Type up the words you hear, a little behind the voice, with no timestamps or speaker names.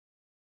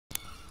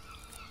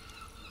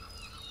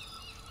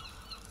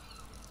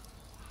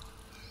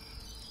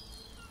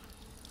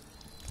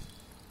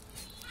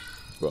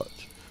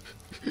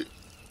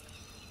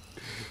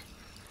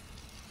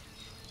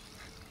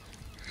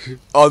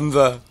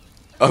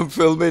I'm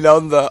filming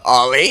on the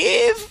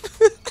Olive.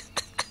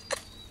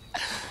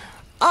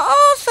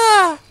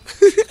 Arthur.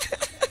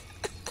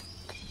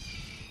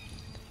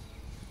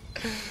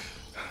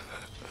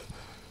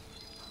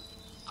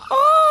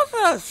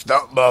 Arthur,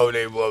 stop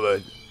moaning,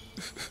 woman.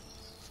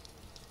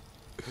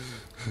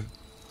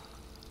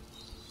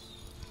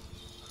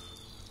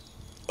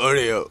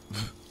 Hurry up.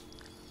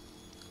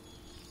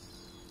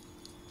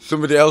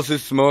 Somebody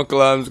else's smoke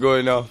alarm's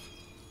going off.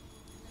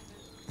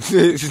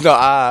 It's not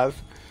ours.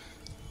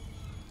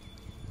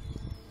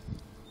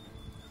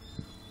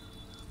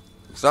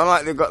 Sound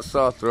like they've got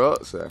sore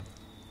throats there.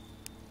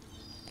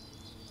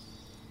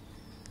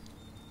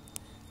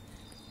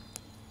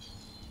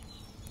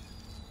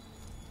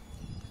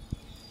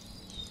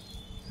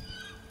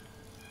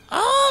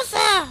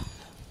 Arthur!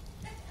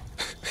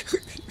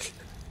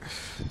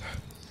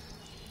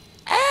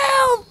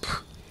 Help!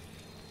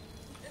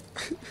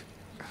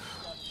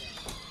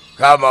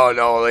 Come on,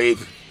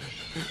 Olive.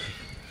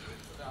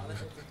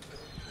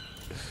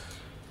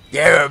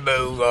 Get a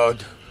move on.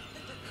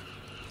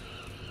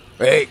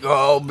 Ain't got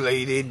all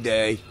bleeding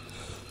day.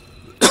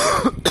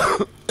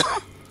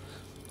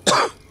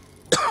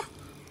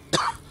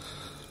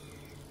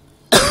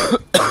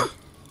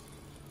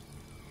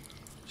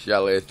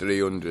 Chalet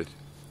 300.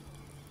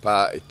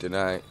 Party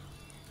tonight.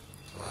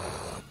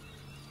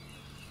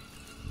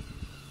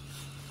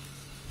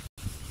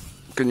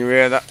 Can you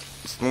hear that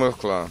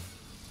smoke alarm?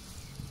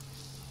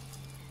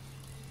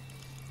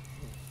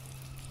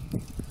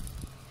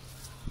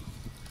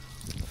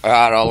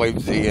 Our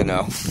Olive's here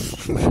now.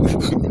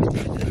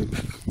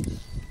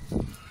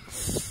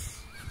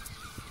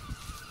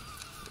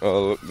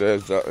 Oh look,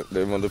 there's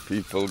them other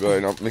people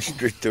going on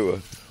mystery tour.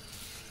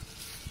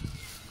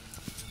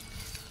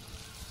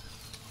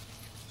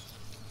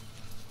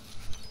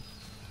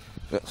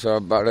 That's our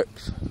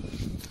barracks.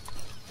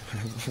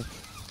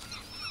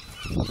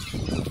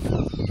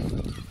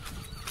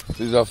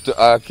 She's off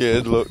to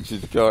arcade, look,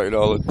 she's counting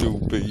all the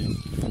 2p's.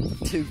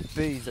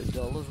 2p's at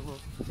dollars, look.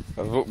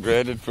 I've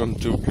upgraded from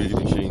 2p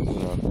machines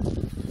now.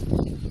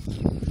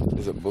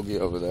 There's a buggy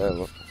over there,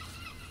 look.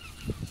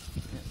 Yeah,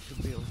 it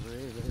should be over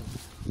here,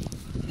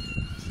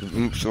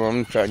 really. So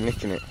I'm trying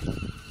nicking it.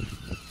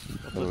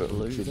 A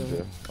little kid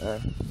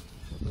there.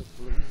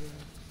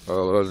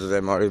 All those of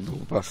them horrible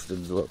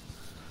bastards, look.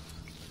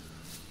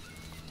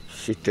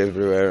 Shit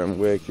everywhere and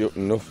wake you up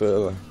enough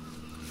early.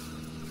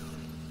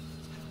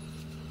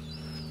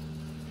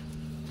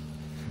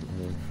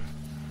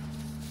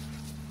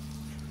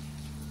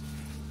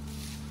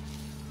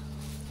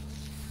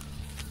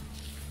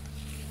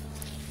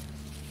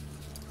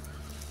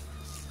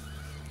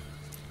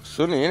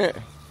 Sunny, innit?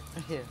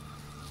 Yeah.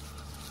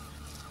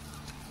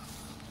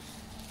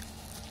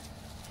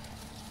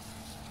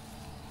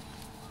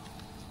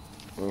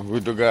 We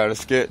dug out a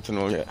skate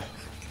tunnel yet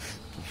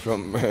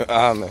from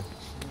army.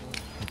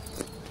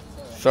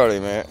 Sorry,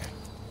 mate. I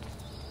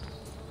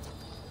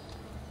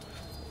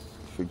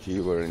think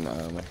you were in the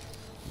army.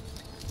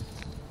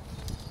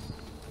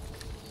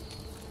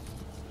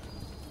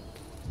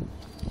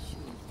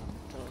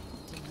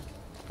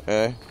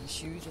 Eh? The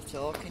shoes are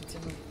talking to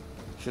me.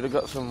 Should have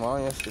got some more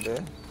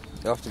yesterday.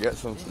 You have to get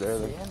some today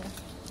then.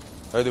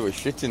 Oh, they were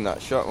shit in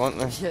that shop, weren't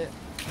they?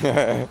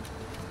 Yeah.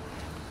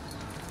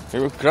 They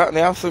were crap.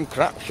 They have some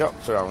crap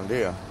shops around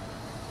here.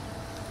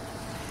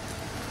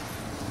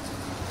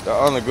 The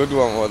only good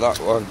one was that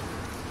one.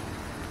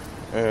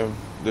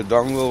 The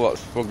dongle was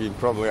fucking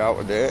probably out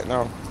of date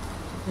now.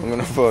 I'm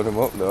gonna phone them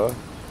up though.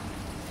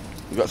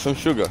 You got some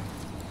sugar?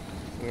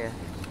 Yeah.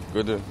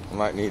 Good. I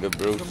might need a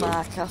brew. From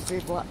our cafe,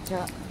 Black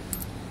Cat.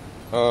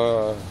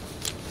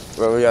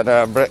 Well, we had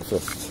our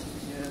breakfast.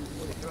 Yeah.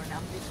 What are you doing,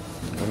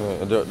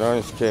 Andy? I don't know.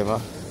 It just came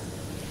off.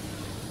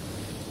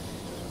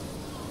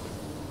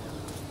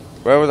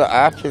 Where were the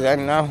arches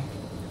then now?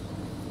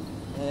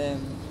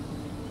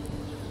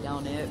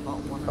 Down here at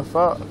bottom one. I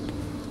thought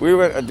we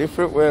went a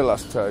different way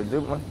last time,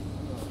 didn't we?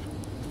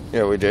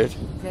 Yeah, we did.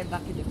 Came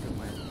back a different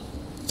way.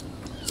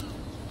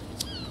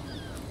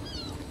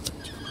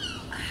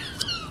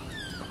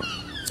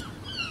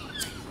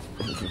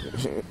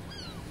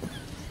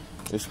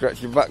 You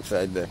scratch your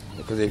backside there?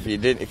 Because if you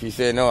didn't, if you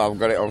say no, I've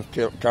got it on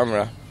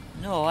camera.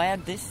 No, I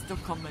had this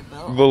stuck on my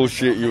belt.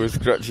 Bullshit, you were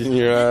scratching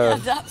your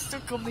ass. That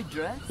stuck on my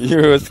dress. You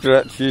were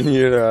scratching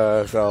your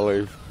ass,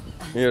 Olive.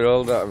 Here,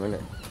 hold that a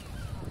minute.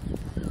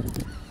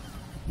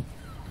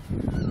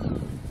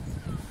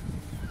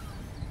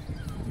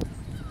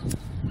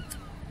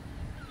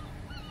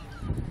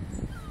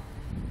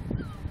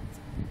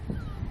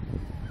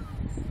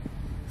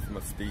 It's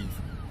my Steve.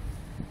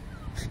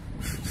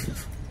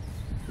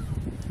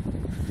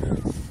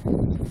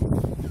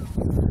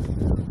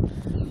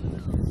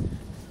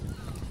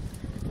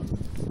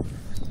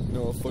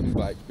 No fun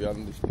bike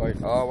beyond this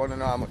point. Oh, I want to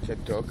know how much their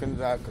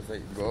tokens are, because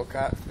like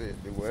go-karts,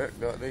 they work,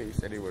 don't they? He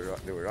said they were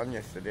on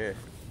yesterday.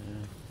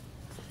 Yeah.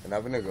 And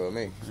having a go,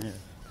 me. Yeah.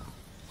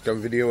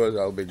 Some videos,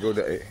 I'll be good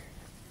at it.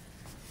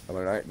 I'm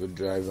a right good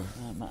driver.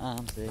 My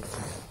arm's aching.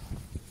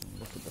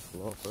 Look at the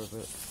floor for a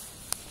bit.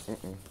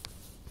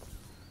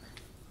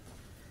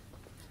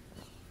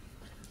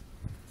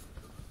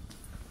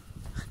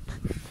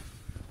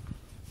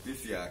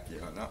 this the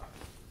arcade or not?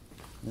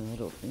 No, I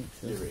don't think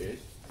so. Here it is.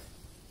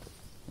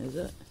 Is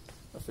it?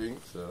 I think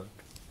so.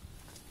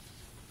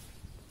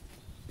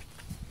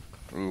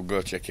 We'll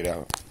go check it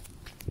out.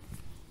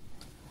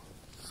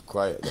 It's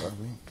quiet though, I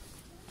think.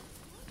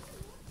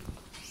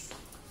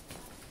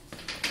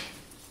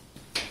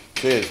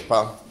 Cheers,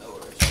 pal. No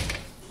worries.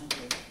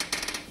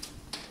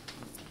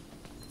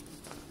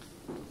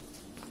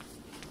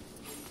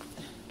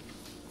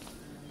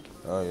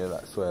 Oh yeah,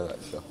 that's where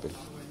that shop is.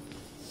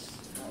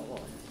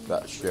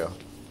 That shop.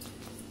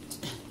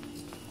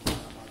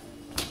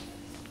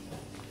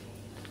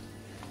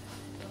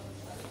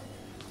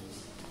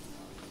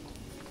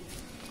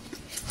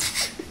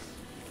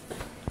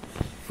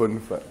 Fun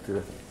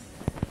factory.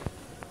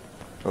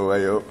 Oh,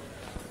 way up.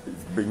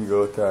 It's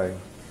bingo time.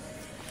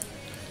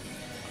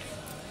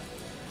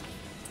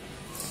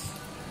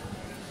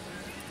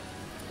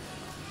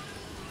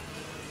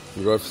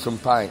 You go for some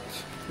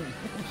pints?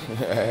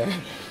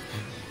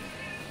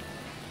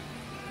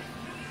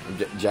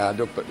 Get jarred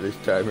up at this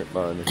time at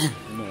morning.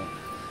 No.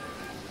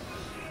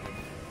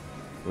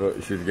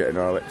 Look, she's getting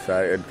all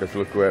excited because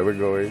look where we're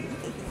going.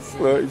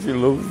 Look, she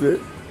loves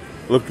it.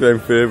 Look at them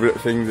favourite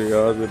things of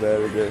yours are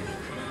there again.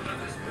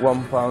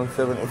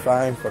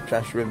 £1.75 for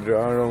cash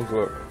withdrawals,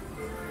 look.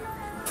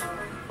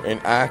 In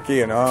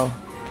Arky and all.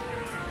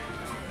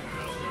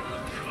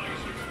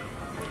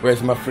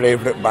 Where's my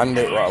favourite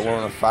bandit, what I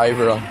want a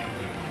fiver on?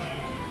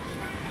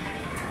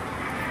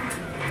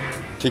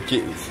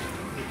 Tickets.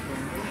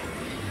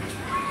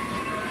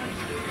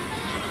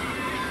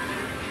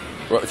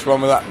 What's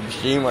wrong with that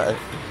machine? What?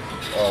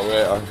 Oh,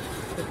 wait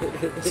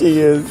on.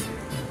 Cheers.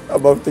 I'm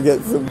about to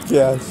get some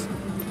cash.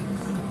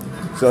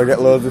 So I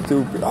get loads of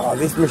two. Oh,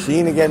 this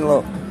machine again,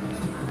 look.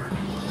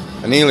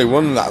 I nearly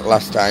won that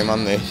last time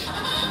on this.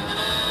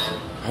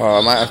 Oh,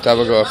 I might have to have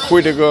a go.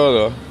 £1 a go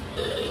though.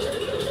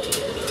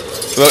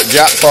 Look,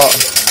 jackpot.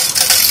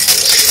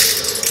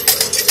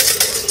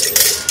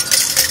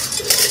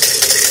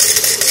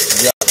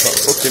 Jackpot.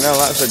 Fucking hell,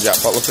 that's a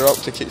jackpot. Look at all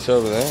tickets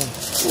over there.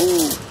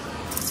 Ooh.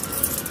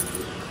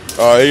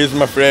 Oh, here's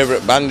my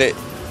favourite bandit.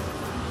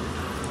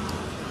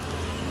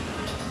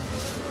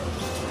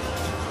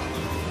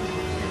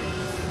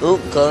 Oh,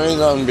 Corey's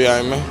on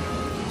behind me.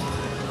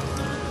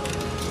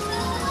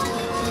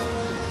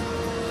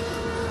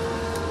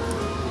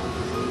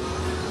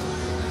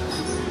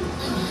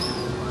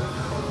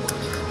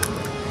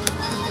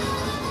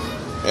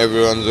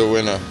 Everyone's a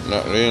winner,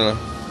 not really.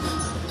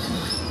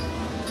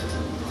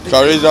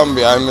 Corey's on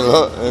behind me,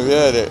 look, have you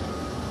heard it?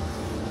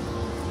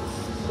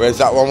 Where's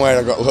that one where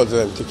I got loads of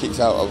them tickets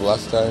out of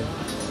last time?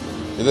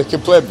 They can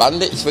play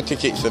bandits for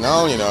tickets and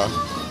all, you know.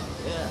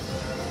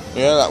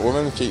 Yeah, that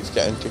woman keeps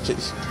getting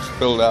tickets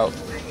filled out.